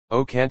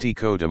O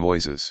cântico de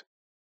Moisés.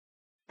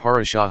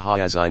 Parashah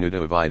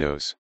Hayazinuda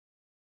Ovidos.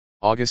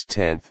 August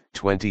 10,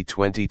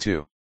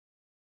 2022.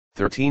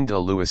 13 de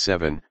Lewis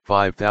 7,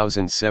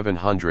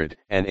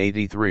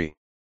 5783.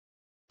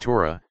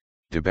 Torah,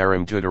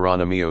 Debarim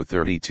Deuteronomio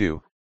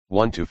 32,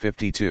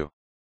 1-52.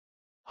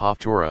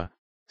 Haftorah,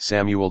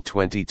 Samuel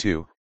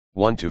 22,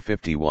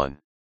 1-51.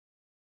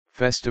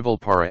 Festival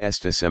para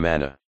esta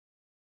semana.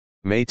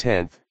 May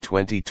 10,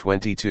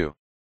 2022.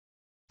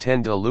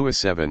 10 de Lewis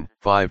 7,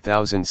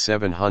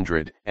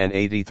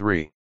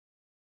 5783.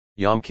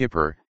 Yom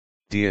Kippur,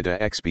 Dia de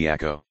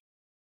Expiaco.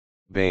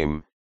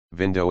 Bame,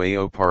 Vindo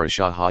ao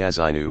Parashah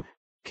Hayazinu,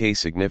 que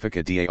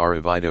significa Dia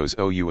Aravidos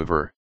ou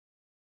Uaver.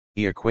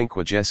 E a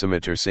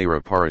quinquagésima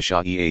terceira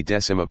Parashah e a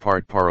décima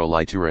parte para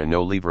leitura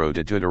no livro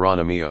de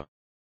Deuteronomio.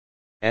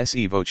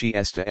 Se voce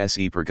esta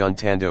se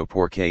perguntando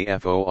porque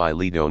foi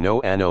lido no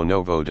ano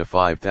novo de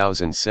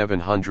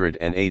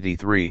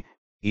 5783,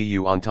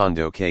 eu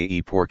entendo que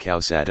e por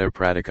causa da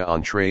prática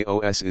entre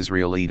os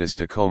israelitas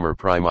de comer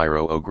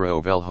primeiro o grão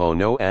velho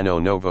no ano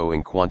novo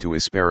enquanto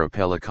espera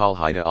pela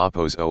colheita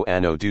após o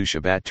ano do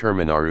Shabat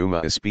terminar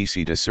uma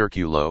espécie de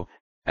circulo,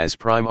 as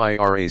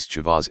primeiras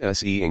chuvas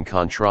se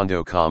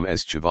encontrando com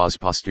as chuvas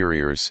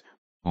posteriores,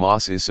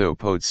 mas isso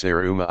pode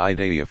ser uma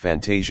ideia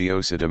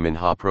fantasiosa de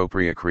minha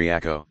própria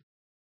criaco.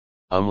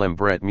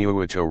 Lembrete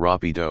muito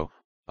rápido,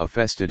 a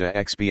festa de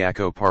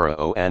expiaco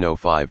para o ano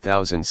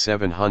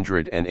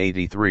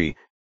 5783,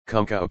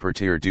 começa a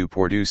partir do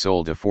pôr do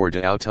sol de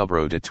 4 de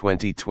outubro de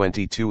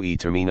 2022 e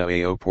termina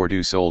ao pôr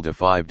do sol de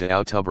 5 de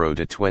outubro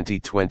de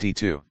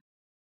 2022.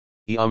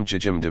 E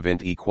jejum de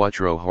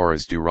 24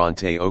 horas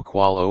durante o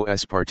qual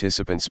os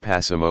participantes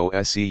passam o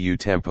seu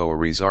tempo a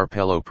rezar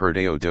pelo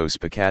perdão dos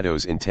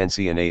pecados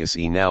intencionais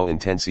e não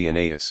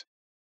intencionais.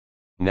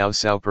 Não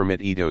são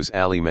permitidos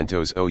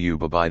alimentos ou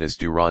bebidas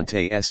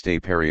durante este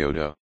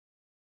período.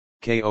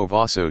 Que o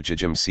vosso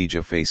jejum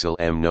seja fácil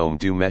nome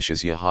do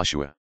Messias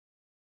Yahushua.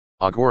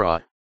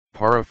 Agora,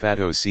 para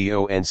fatos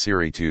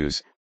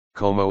conseritos,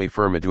 como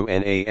afirmado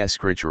na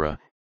escritura,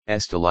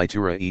 esta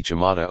leitura e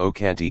chamada o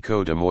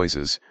cântico de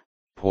Moisés,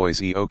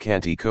 pois e o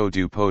cântico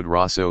do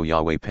poderoso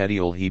Yahweh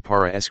pediu-lhe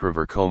para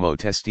escrever como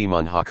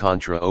testemunha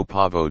contra o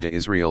povo de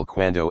Israel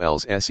quando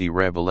eles se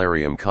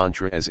rebelariam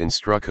contra as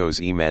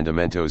instrucos e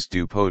mandamentos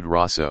do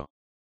poderoso.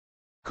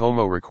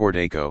 Como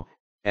recordaco,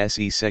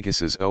 se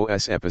seguices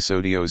os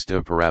episodios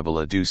de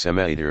parábola do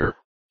semeador,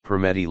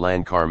 prometi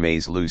lancar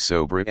mais luz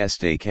sobre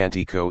este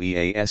cântico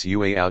e a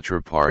sua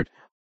outra parte,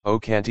 o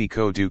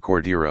cântico do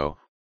Cordeiro,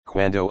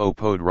 quando o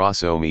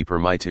poderoso me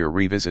permitir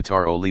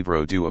revisitar o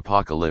livro do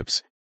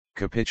Apocalipse,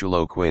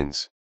 capítulo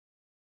 15.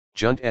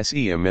 Junt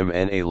se a mim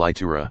na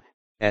leitura,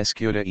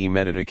 escuta e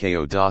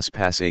meditação das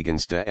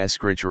passagens da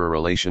escritura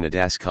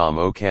relacionadas com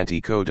o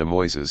cântico de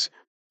Moisés,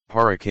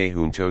 para que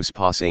juntos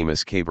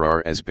possamos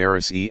quebrar as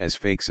barras e as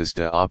faixas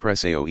da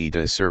opressão e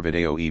da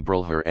servidão e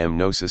brilhar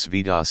nossas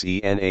vidas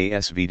e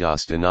nas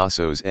vidas de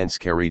nossos entes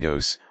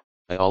queridos,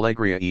 a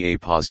alegria e a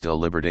paz da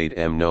liberdade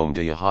nome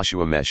de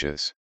Yahushua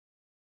Messias.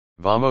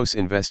 Vamos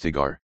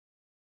investigar.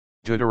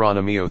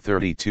 Deuteronomio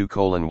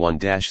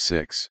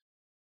 32:1-6.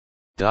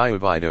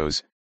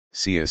 Diovidos,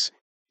 cias,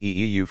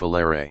 eu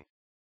falere.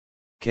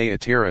 Que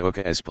atira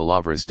uca as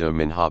palavras de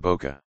minha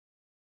boca.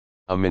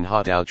 A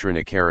minha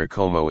doutrina cara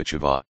como a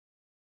chuva.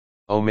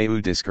 O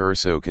meu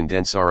discurso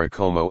condensara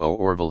como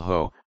o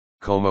orvalho,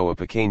 como a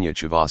pequena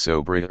chuva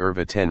sobre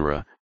erva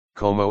tenra,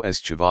 como as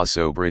chuva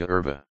sobre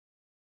erva.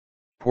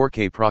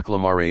 Porque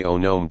proclamare o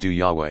nome do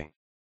Yahweh.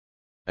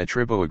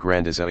 Atribo a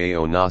grandeza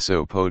ao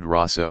nosso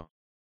poderoso.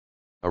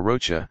 A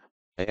rocha,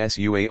 a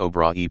sua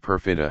obra e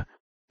perfida,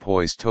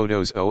 pois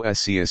todos os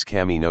seus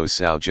caminos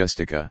são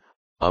justica,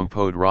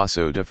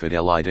 poderoso de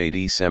fidelidade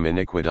e sem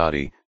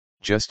iniquidade,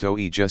 justo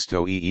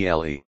e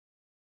ele.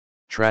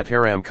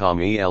 Trataram com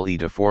ele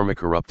de forma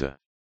corrupta.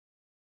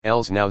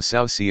 Eles não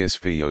são seus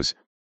filhos,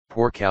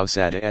 por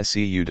causa de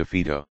seu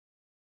defeito.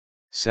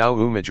 São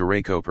uma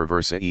geração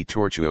perversa e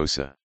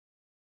tortuosa.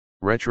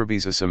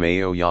 Retribuição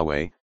ao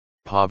Yahweh,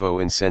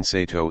 povo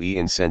insensato e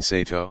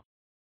insensato.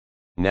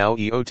 Não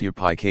e o teu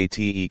pai que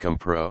te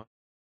comprou.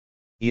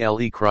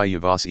 Ele cria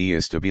vos e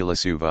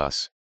estabeleceu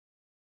vos.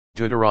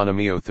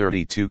 Deuteronomio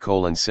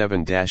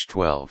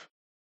 32:7-12.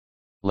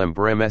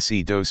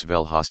 Lembrem-se dos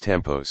velhos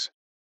tempos.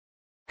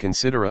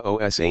 Considera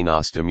os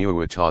anos de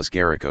muitos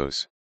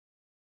garicos.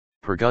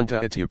 Pergunta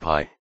a teu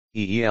pai,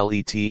 e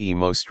ele te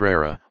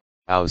mostrará,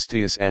 aos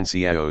teus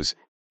anciãos,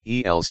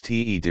 e eles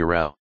te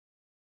dirão.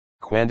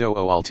 Quando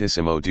o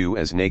Altíssimo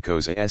dos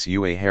nacos a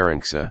sua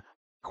herança,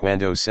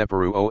 quando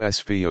separou os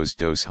filhos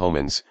dos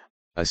homens,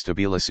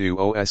 estabeleceu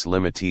os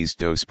limites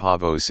dos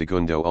povos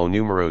segundo o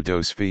número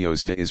dos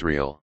filhos de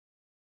Israel.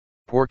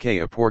 Porque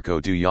a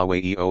porco do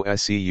Yahweh e o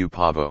seu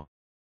povo.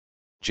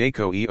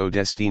 Jaco e o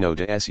destino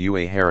de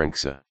sua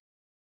herança.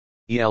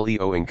 Ele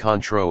o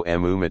encontrou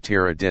uma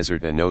terra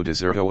deserta no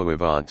deserto o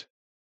avant.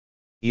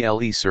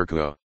 Ele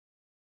cercou.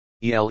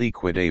 Ele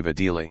cuidava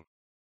dele.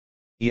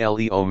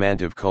 Ele o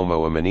manteve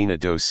como a menina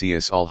dos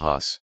seus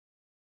olhos.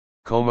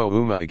 Como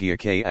uma agia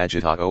que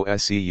agita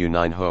oscu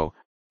 9 ho,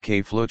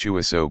 que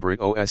flutua sobre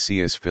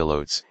oscias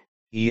filotes,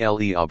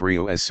 ele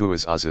abriu as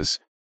suas asas,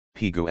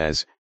 pegou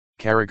as,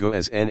 carregou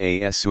as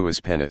nas suas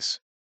penas.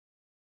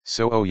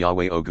 So o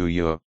Yahweh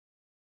oguyo.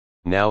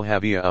 Now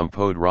havia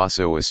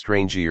poderoso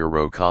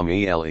estrangeiro como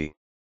ele.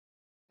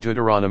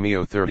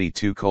 Deuteronomio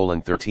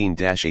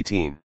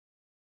 32:13-18.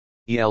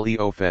 Ele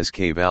o fez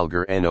que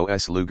valgar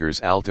nos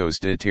lugares altos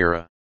de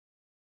terra.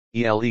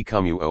 Ele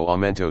como o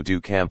aumento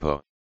do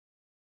campo.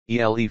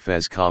 Ele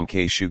fez com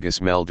que chugas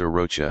mel de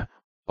rocha,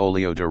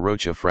 oleo de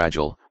rocha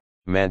frágil,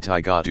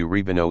 manteiga do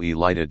ribino e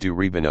leite do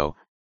ribino,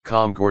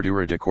 com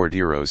gordura de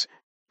cordeiros,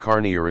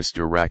 carneiras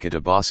de raca de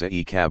bossa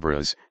e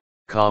cabras,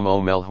 com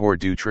o melhor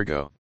do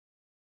trigo.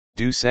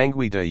 Do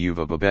sangue da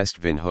uva bebeste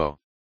vinho.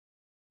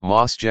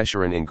 Mas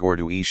gesheran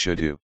engordo e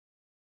shudu.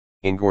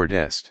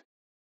 Engordeste.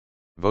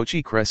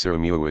 Voci crescer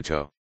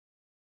muito.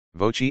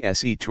 Voci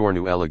se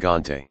torno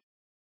elegante.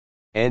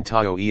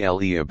 Antio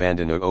ele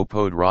abandono o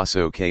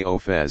poderoso que o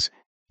fez,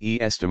 e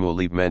estimo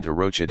livremente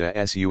rocha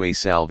da sua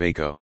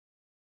salvaco.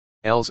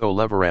 Els o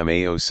levaram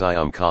ao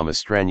siam como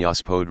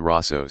estranhos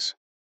poderosos.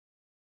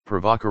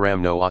 Provocaram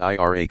no a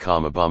ira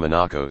como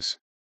abominacos.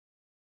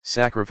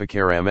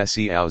 Sacrificaram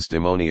se aos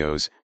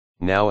demonios,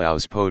 now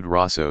aos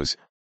poderosos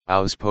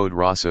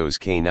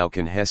que não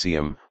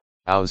conheciam,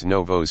 aos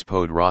novos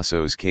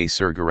poderosos que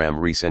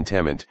surgiram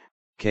recentemente,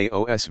 que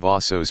os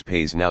vossos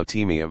pais não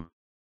temiam.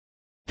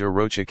 De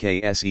rocha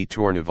que se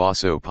torna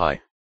vosso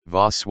pai,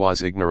 vos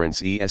suas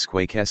ignorance e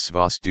esqueces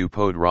vos do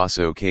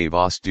poderoso que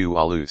vos do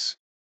a luz.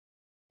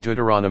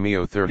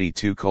 Deuteronomio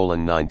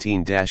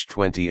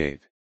 32:19-28.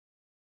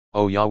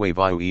 O Yahweh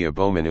viu e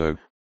abomino,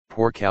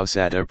 por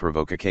causa da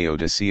provocação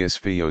de seus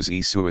filhos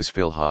e suas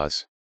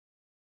filhas.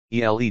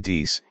 Ele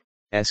diz,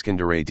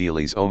 esconderei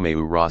deles o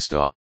meu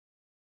rosto.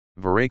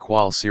 Verei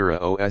qual será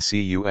o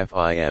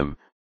sufim,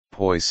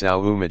 pois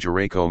são uma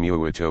geração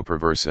muito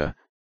perversa,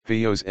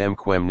 filhos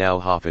quem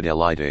não ha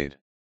fidelidade.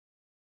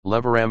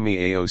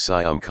 Levaram-me ao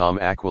siam com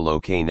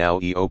aquilo que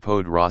não e o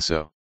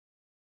poderoso.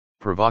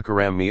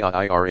 Provocaram-me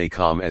a ira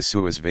com as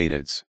suas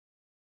verdades.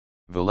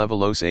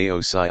 Velevalos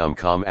ao siam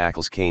com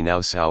aqueles que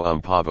não são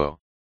povo.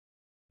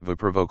 Va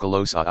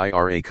provocalos a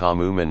ira com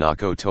uma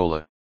naco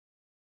tola.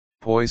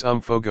 Pois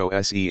fogo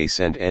se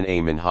acende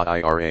na minha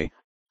ira,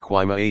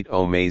 quima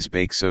o mais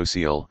baque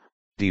social,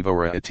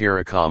 devora a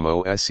terra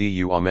como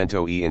su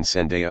aumento e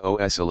incendeia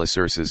os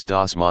alicerces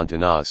das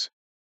montanas.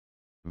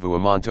 Vou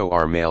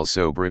amontoar mal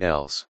sobre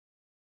eles.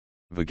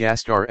 Vou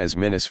gastar as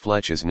minhas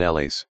flechas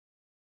neles.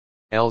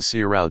 El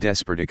serão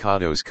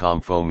desperdicados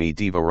com fome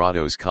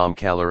devorados com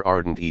calor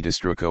ardente e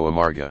destruco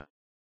amarga.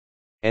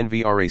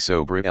 Enviarei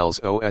sobre eles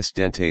os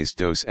dentes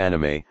dos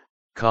anime,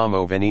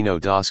 como veneno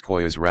das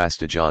coias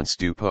rastajantes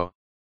do po.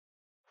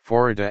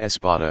 Fora da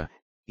espada,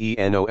 e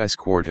nos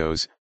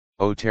quartos,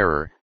 o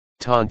terror,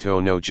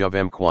 tanto no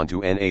jovem quanto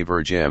na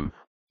virgem,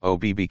 o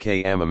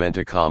bbk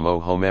amamenta como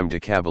homem de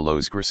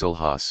cabelos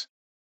grisalhos.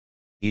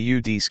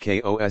 Eu diz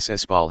que os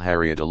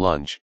espalharia de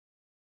longe.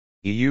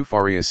 Eu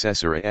faria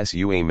cessar a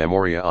sua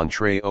memoria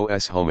entre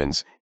os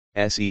homens,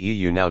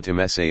 eu não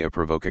temesse a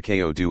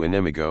provocação do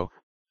inimigo,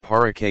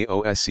 para que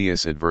os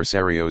seus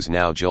adversários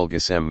não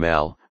julgassem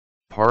mal,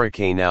 para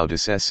que não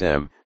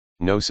dissessem,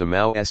 nossa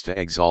mão está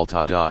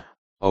exaltada,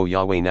 o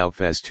Yahweh não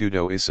fez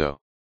tudo isso.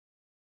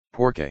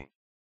 Porque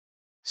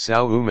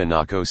sao uma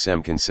naco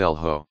sem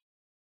conselho.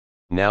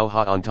 Não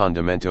ha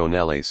entendimento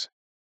neles.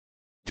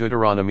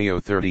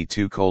 Deuteronomio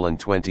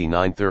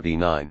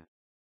 32:29-39.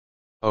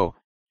 Oh,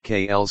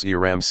 que eles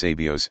eram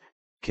sabios,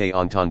 que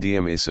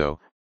entendiam isso,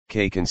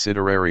 que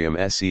considerariam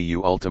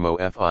seu ultimo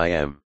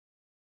fim.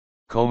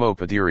 Como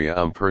poderia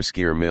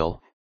perseguir 1000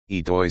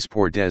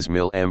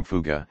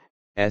 fuga,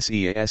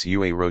 se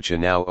sua rocha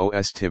não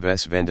os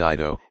tivesse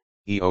vendido,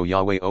 e o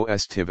Yahweh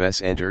os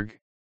tivesse entregue?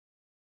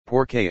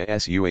 Porque a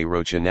sua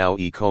rocha não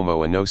e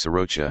como a nossa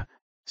rocha,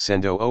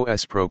 sendo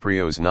os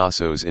proprios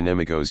nossos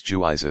inimigos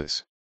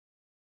juízes.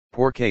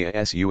 Porque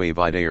a sua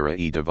videira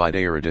e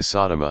divideira de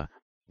Sodoma,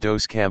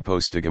 dos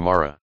campos de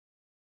Gomorra.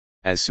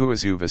 As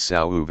suas uvas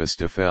são uvas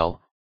de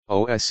fel,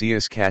 os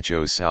seus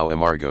cachos são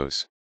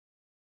amargos.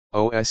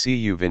 O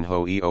seu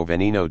vinho e o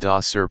veneno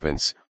das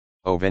serpentes,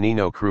 o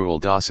veneno cruel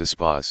das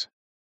espas.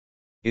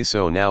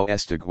 Isso não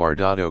está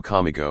guardado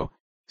comigo,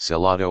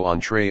 selado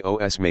entre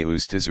os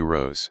meus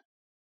tesouros.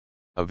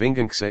 A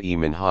vingança e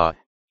minha,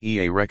 e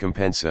a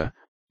recompensa,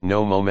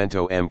 no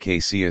momento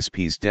que seus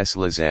pés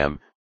deslizam,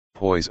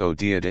 pois o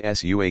dia de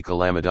sua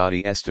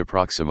calamidade está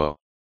próximo.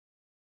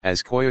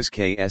 As coisas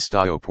que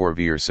estão por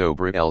vir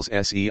sobre eles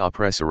se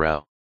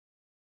apressarão.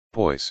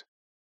 Pois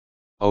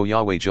o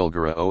Yahweh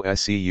julgará o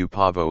seu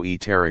povo e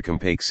terra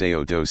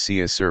compaceo dos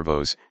seus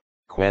servos,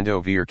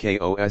 quando vir que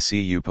o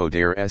seu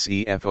poder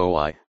se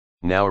foi,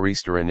 não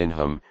restará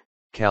ninhum,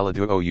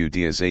 calado o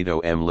desado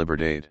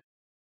liberdade.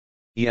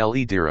 E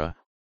ele dirá,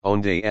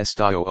 onde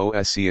estão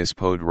os seus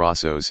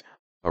poderosos,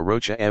 a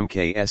rocha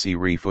que se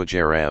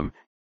refugiaram,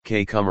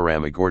 que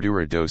comerão a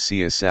gordura dos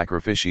seus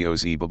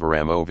sacrificios e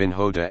beberão o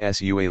vinho da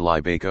sua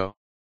libaco?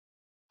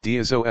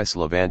 Dias os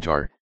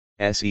levantar,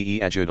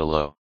 see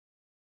ajudalo.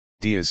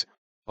 Dias,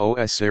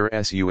 os ser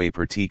sua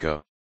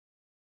pertico.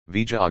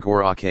 Vija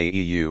agora que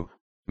eu,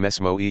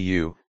 mesmo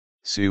eu,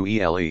 su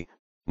ele,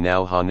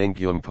 now ha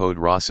ninguém pode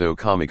raso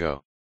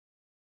comigo.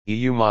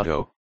 Eu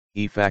mato,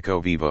 e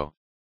faco vivo.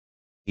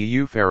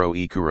 Eu faro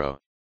e curo.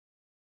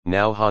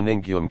 Now ha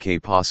ninguém que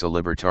possa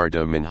libertar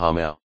de minha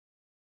mão.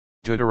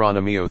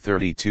 Deuteronomio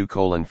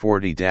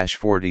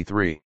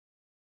 32:40-43.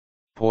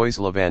 Pois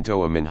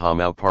levanto a minha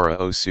mão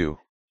para o su,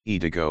 e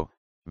digo,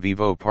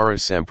 vivo para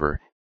sempre,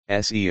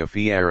 se a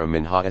fiera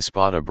minha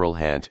espada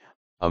brilhante,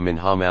 a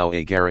minha mão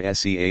agora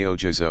se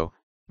ojoso,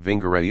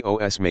 vingarei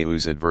os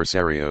meus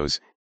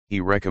adversários,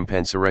 e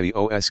recompensarei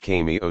os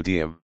que me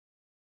odiam.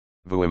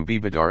 Vou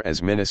embebedar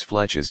as minhas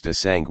flechas de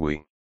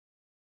sangue.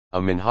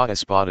 A minha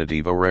espada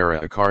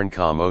devorará a carne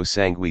como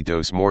sangue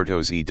dos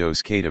mortos e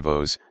dos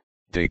cativos,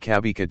 de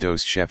cabeça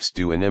dos chefes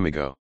do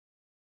inimigo.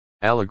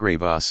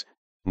 Alegrai-vos,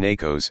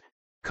 nacos,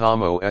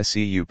 como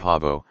seu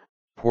povo,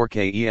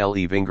 porque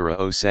ele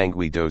vingará o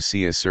sangue dos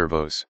seus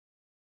servos.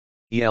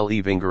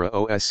 Ele vingará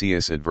os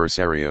seus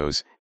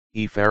adversários,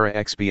 e fará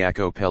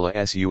expiaco pela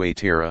sua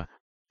terra,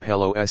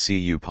 pelo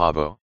seu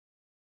povo.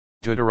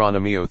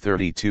 Deuteronomio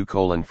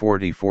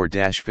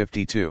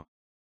 32:44-52.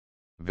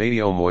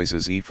 Veio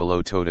Moisés e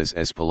falou todas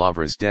as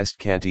palavras deste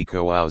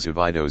cântico aos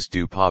ouvidos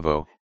do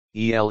povo,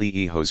 ele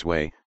e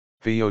Josué,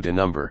 filho de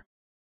Number.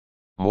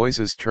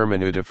 Moisés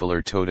terminou de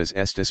falar todas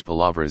estas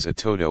palavras a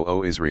todo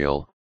o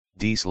Israel,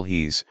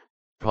 disse-lhes,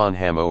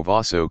 ponham o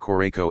vosso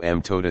coraco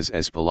todas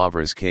as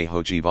palavras que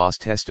hoje vos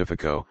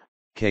testifico,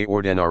 que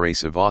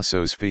ordenareis a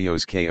vossos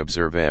filhos que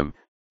observem,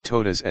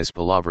 todas as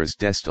palavras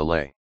desta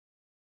lei.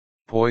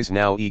 Pois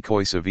não e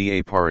coisa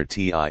va para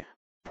ti,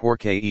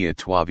 porque e a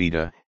tua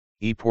vida,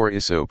 e por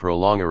isso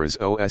prolongarás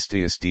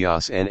os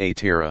dias na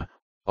terra,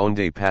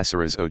 onde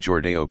passarás o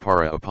jordão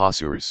para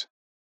apostures.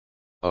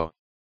 O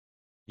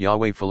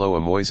Yahweh falou a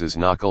Moisés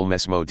naquele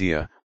mesmo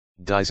dia,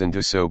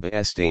 dizendo sob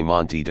este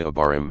monte de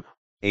Abarim,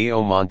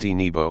 o monte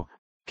Nebo,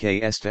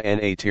 que está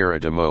na terra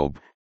de Moab,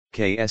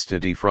 que está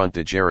de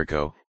frente de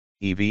Jericho,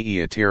 e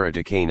vi a terra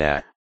de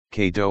Canaã,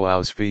 que dou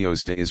aos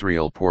filhos de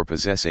Israel por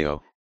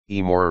possessão,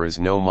 e morarás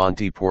no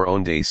monte por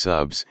onde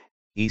subes,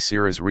 e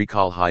serás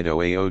recolhido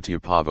ao teu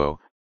povo,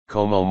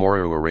 como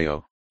moro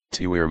arreo,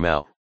 tu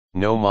irmão,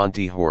 no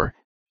monte Hor,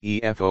 e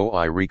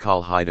foi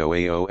recolhido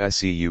ao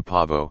seu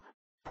povo,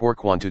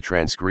 porquanto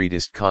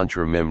transgrediste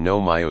contra mim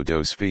no meio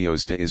dos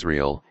filhos de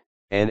Israel,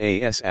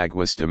 nas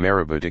águas de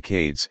Meribah de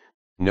Cades,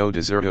 no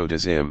deserto de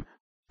Zim,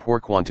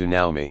 porquanto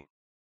não me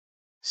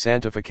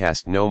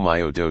santificaste no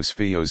meio dos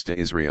filhos de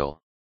Israel.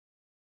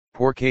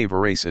 Porque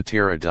vereis a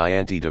terra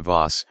diante de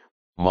vós,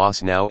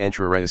 mas não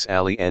entrareis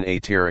ali na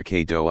terra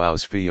que dou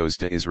aos filhos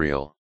de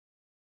Israel.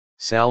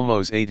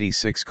 Salmos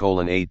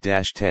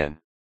 86:8-10.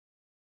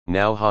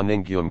 Now ha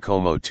ninguém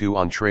como tu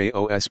entre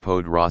os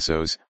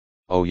poderosos,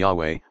 o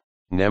Yahweh,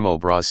 nemo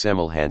bras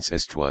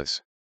semelhantes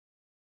tuas.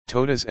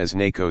 Todas as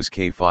nações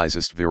que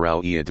fizeste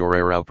virão e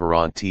adorarão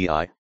perante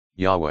ti,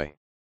 Yahweh.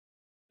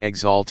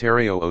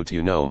 Exaltario o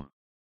teu nome.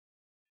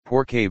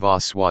 Porque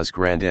vós sois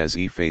grandes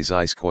e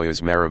fazes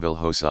coisas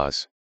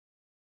maravilhosas.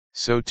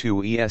 So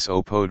tu es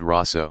o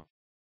poderoso.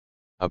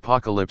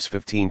 Apocalypse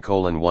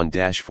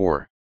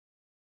 15:1-4.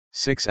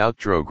 6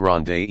 Outro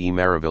grande e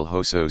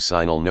maravilhoso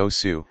sinal no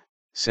su,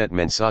 set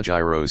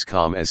mensageiros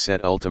com as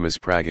set ultimas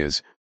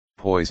pragas,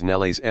 pois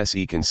neles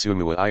se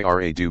consumua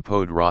ira do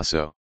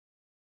poderoso.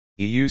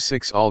 Eu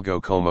 6 Algo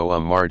como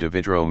mar de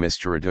vidro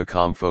misturado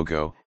com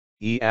fogo,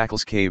 e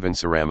aqueles que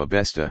vencerão a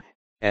besta,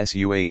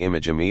 sua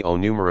imagem o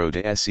número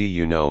de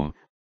seu nome,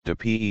 de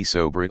pé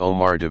sobre o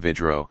mar de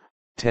vidro,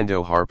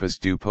 tendo harpas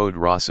do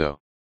poderoso.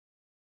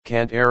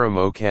 Cantaram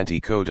o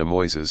cântico de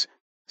Moisés,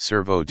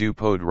 servo do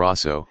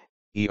poderoso,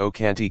 e o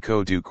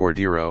cântico do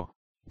Cordeiro,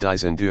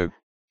 dizendo,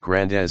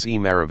 grandes e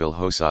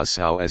maravilhosas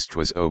são as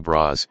tuas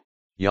obras,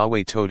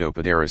 Yahweh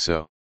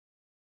Todo-Poderoso.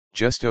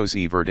 Justos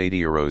e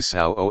verdadeiros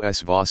são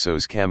os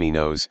vossos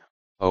caminos,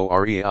 o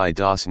rei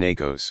das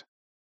nações.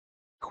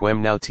 Quem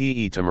não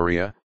te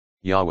temeria,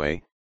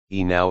 Yahweh,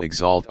 e não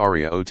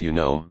exaltaria o teu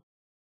nome.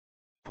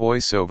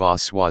 Pois so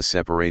vós sois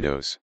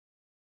separados.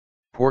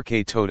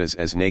 Porque todas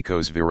as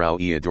nações virão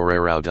e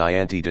adorarão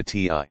diante de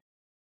ti.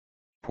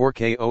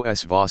 Porque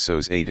os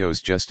vossos atos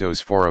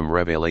justos foram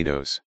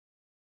revelados.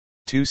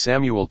 2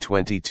 Samuel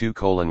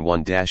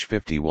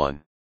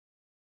 22:1-51.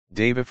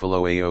 David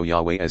falou ao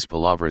Yahweh as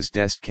palavras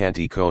deste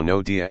cântico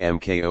no dia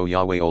que o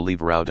Yahweh o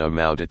livrou da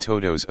mão de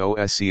todos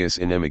os seus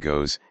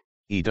inimigos,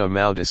 e da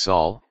mão de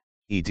Saul,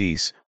 e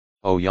disse,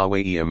 o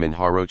Yahweh e a minha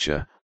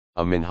rocha,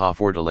 a minha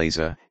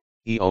fortaleza,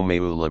 e o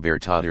meu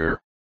libertador,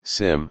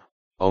 sim,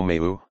 o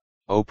meu,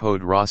 o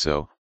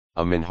poderoso,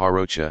 a minha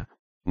rocha,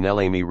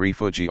 nele me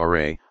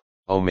refugiarei,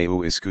 o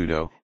meu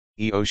escudo,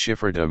 e o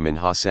chifre de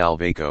minha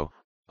salvação,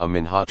 a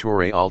minha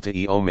torre alta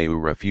e o meu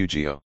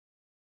refugio.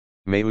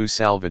 Meu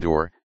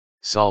Salvador,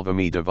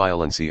 salva-me de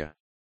violência.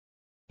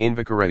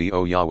 Invocarei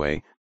o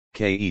Yahweh,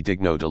 que é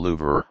digno de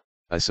louvar,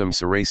 assim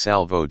serei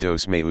salvo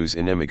dos meus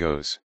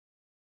inimigos.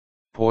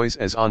 Pois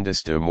as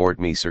ondas de morte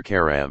me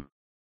cercaram.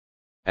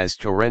 As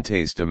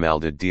torrentes de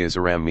maldad dias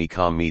aram mi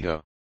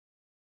comito.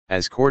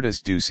 As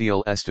cordas do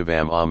ciel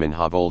estavam a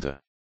minha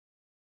volta.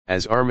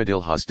 As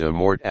armadilhas de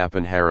mort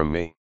apanharam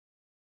me.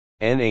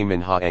 Na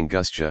minha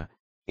angustia,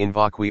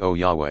 invoque o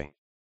Yahweh.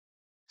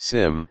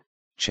 Sim,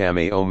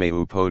 chame o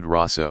meu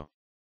poderoso.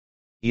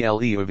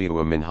 Ele ouviu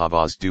a minha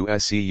voz do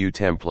seu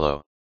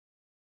templo.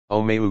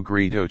 O meu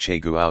grito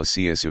chegou aos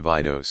seus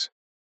ouvidos.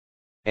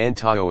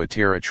 Antao a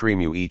terra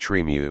tremeu e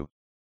tremeu.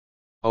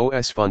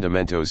 Os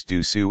fundamentos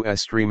do seu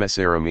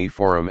estremeceram e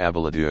foram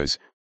abalados,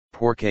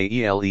 porque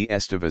ele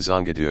estava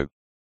zangado.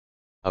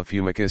 A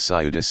fumaça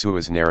saiu de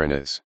suas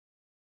narinas.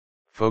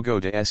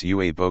 Fogo de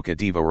sua boca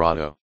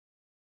devorado.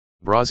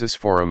 Brasas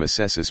foram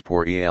acessas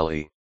por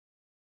ele.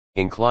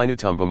 Inclino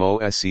tumbamo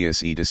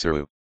seus e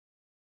desceru.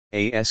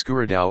 A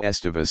escuridão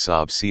estava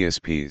sob seus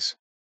pés.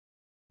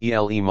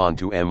 Ele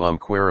montu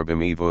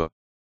querubim e voa.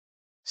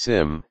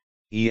 Sim,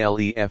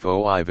 ele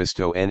foi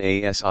visto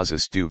nas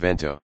asas do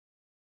vento.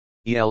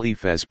 Ele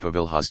fez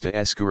pavilhas de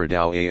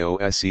escuridão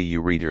ao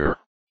seu redor,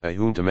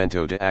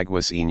 ajuntamento de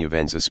águas e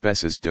nuvens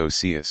espessas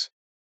doces.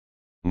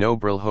 No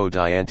brilho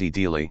diante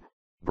dele,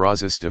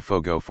 brasas de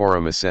fogo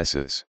foram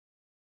acessas.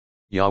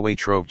 Yahweh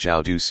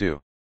troveu do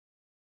sul.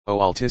 O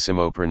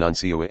Altíssimo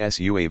pronuncio a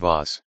sua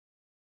voz.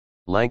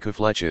 Lanca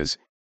flechas,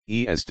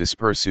 e as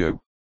dispersu,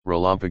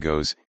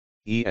 relâmpagos,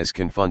 e as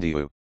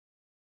confundiu.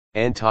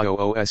 Antio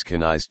os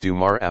canais do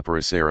mar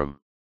apareceram.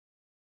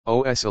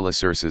 Os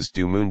alicerces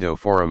do mundo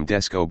foram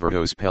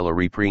descobertos pela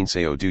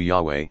repreensão do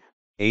Yahweh,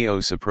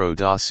 ao sopro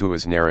das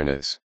suas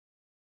narinas.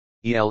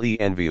 Ele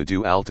enviou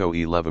do alto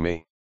e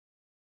levou-me.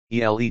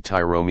 Ele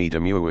tirou-me de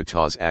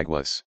muitas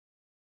águas.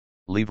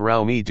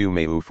 Livrou-me do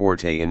meu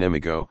forte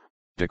inimigo,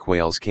 de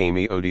quais que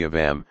me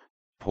odiavam,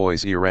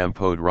 pois eram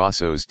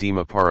poderosos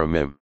demais para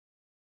mim.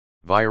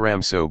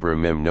 Viram sobre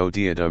mim no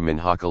dia da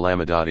minha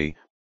calamidade,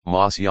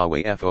 mas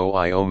Yahweh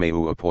foi o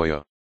meu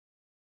apoio.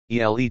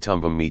 Ele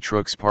tumbou-me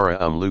truques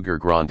para lugar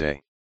grande.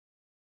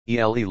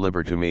 Ele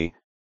libertou-me,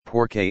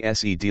 porque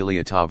se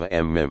deleitava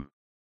mim.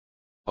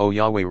 O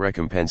Yahweh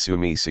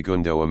recompensou-me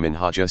segundo a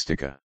minha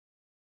justica.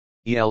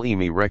 Ele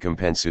me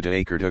recompensou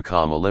de acordo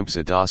com a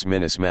limpeza das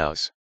minhas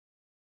mãos.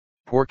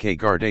 Porque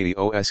guardei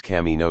os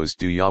caminhos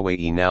do Yahweh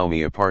e não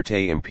me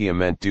apartei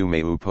impiamente do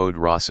meu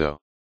poderoso.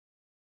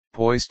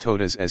 Pois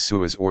todas as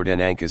suas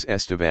ordenanças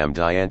estavam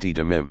diante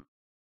de mim.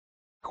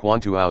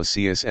 Quanto aos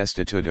seus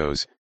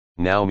estatutos,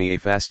 não me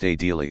afastei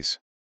deles.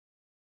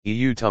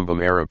 Eu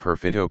também era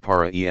perfeito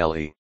para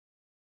ele.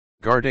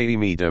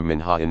 Guardei-me da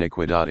minha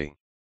iniquidade.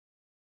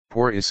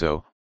 Por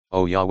isso,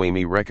 o Yahweh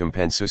me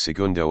recompensou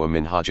segundo a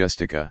minha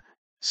justica,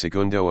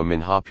 segundo a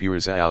minha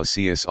pureza aos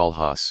seus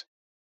olhos.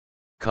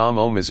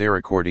 Como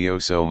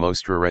misericordioso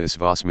mostrareis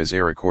vos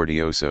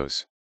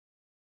misericordiosos.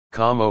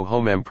 Como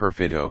homem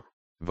perfeito,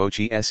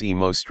 voce se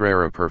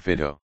mostrará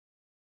perfeito.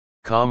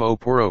 Como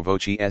puro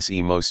voce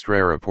se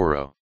mostrará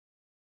puro.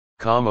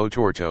 Como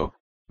torto,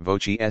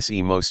 voce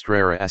se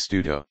mostrará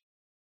astuto.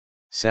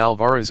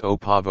 Salvares o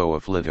povo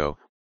aflito,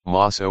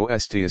 mas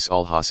os teus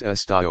olhos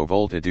estão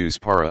voltados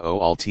para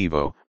o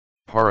altivo,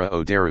 para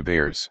o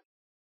derribares.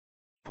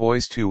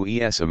 Pois tu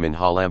és a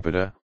minha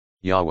lâmpada,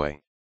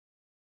 Yahweh.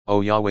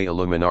 O Yahweh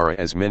iluminará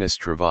as minhas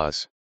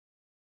trevas.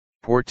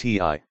 Por ti,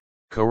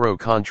 corro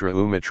contra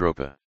uma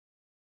tropa.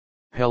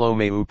 Pelo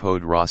meu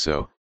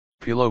poderoso,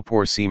 pelo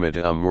por cima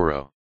de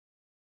muro.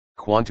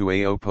 Quanto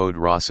ao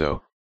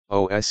poderoso,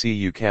 o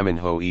seu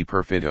caminho e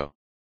perfeito.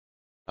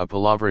 A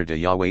palavra de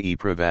Yahweh e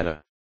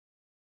provada.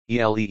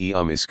 Ele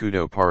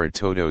escudo para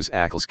todos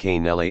aqueles que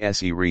nele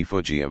se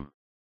refugiam.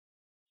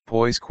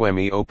 Pois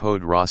quemi o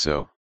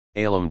poderoso,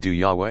 além do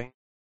Yahweh?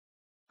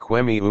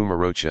 Quemi uma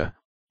rocha,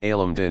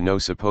 além de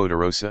nossa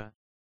poderosa?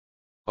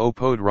 O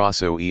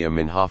poderoso e a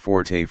minha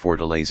forte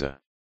fortaleza.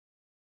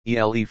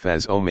 Ele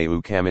faz o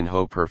meu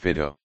caminho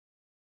perfeito.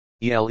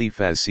 Ele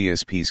faz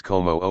seus pés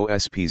como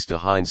os pés de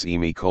hinds e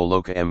me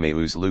coloca em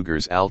meus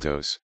lugares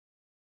altos.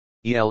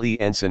 Ele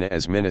ensina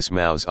as minhas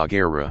mãos a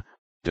guerra,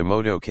 de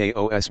modo que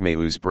os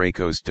meus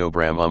bracos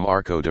dobram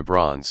arco de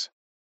bronze.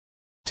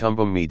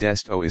 Tumbam-me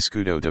deste o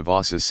escudo de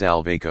vossa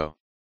salvação.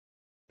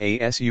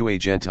 A sua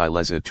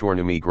gentileza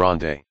torna-me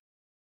grande.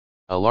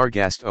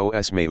 Alargaste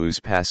os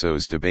meus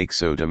passos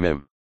debaixo de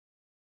mim.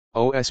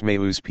 Os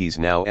meus pés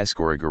não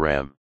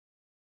escorregarão.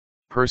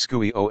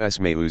 Persecui os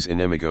meus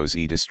inimigos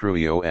e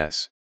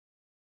destrui-os.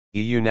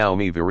 Eu não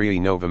me verei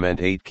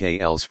novamente at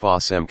que eles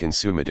fossem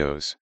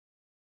consumidos.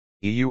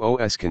 Eu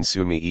os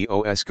consumi e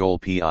os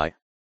golpeei,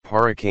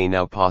 para que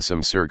não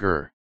possam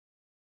surgir.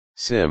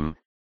 Sim,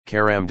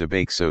 caram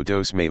debaixo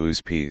dos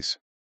meus pés.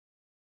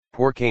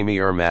 Porque me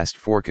armaste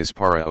forcas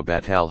para o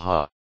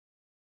batalha.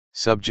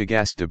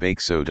 Subjugaste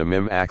debaixo de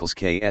mim aqueles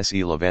que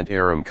se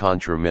levantaram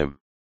contra mim.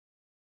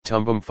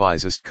 Tumbam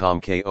fizeste com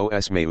que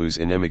os meus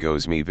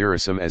inimigos me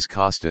virassem as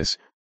costas,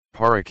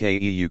 para que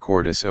eu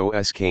cortasse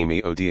os que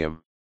me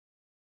odiam.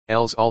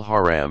 Eles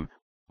alharam,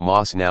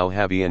 mas não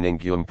haviam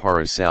ninguém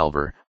para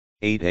salvar,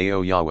 at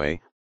ao Yahweh,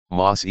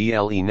 mas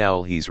ele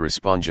não lhes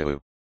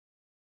respondeu.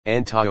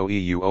 Antio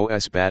eu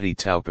os bati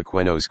tão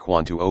pequenos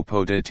quanto o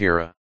pó da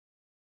terra.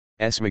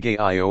 Esmagay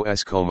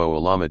ios como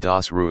alama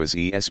das ruas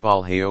e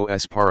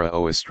espalhaos para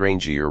o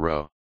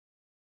estrangeiro.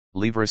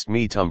 Livraste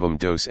me tumbum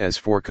dos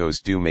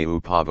esforcos do meu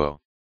pavo.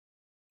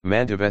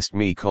 Mandaveste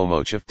me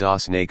como chif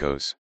dos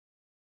nacos.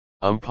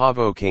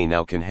 Pavo que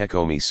não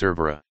conheco me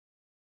servera.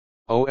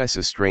 Os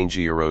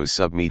estrangeiros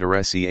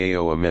submeteresse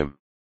ao a mim.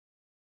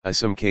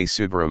 Assum que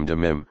suberum de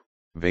mim,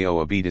 veo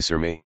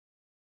obedecer-me.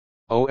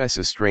 Os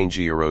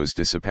estrangeiros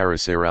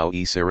desaparecerão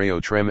e sereo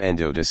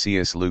tremendo de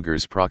seus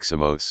lugares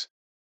próximos.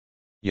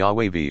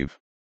 Yahweh vive.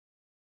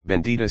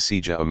 Bendita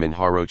seja a minha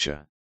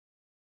rocha.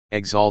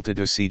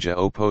 Exaltado seja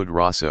o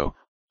poderoso,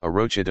 a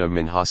rocha de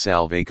minha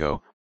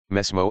salvação,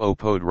 mesmo o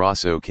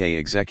poderoso que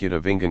executa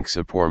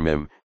vingança por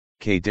mim,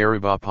 que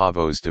derriba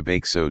povos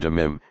debaixo de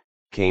mim,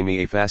 que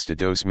me afasta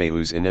dos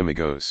meus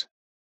inimigos.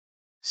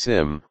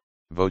 Sim,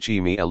 voce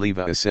me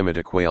eleva acima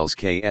daqueles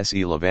que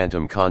se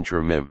levantam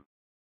contra mim.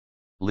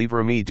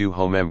 Livra-me do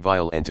homem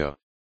violento.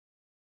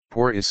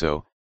 Por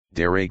isso,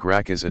 darei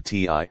graças a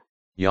ti,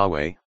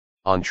 Yahweh,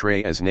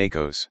 entre as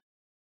nacos.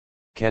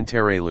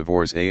 Cantarei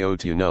louvores ao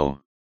teu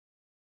nome.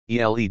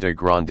 Ele de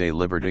grande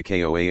liberdade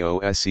que o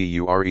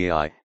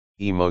aoscurei,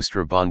 e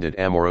mostra bondade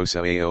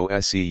amorosa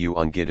aoscu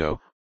ungido,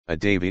 a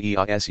Davi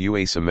e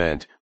sua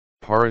semente,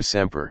 para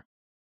sempre.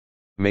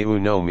 Meu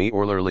nome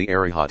orlerli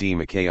arihati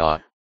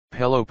makea,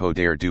 pelo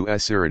poder do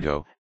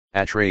Espírito,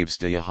 através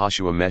de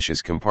Yahushua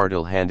Meshas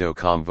compartilhando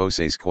com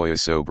vocês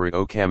coisas sobre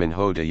o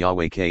caminho de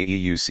Yahweh que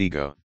eu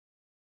sigo.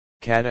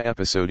 Cada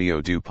episódio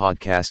do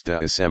podcast da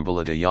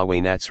Assembleia de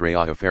Yahweh Natsrei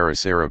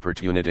oferecer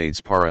oportunidades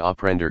para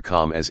aprender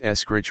com as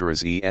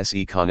escrituras e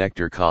se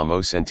conectar com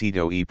o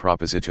sentido e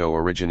propósito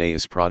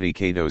originais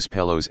praticados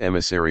pelos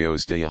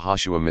emissários de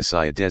Yahushua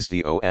Messiah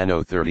desde o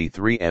ano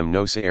 33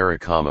 nossa era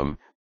comum,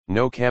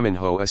 no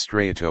caminho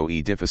estreito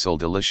e difícil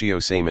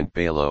deliciosamente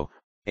belo,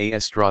 a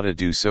estrada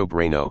do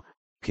sobrano,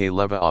 que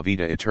leva a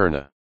vida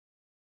eterna.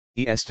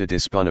 E está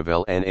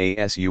disponível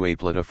na sua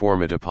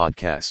plataforma de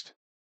podcast.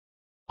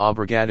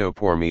 Obrigado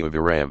por me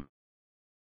ouvirem.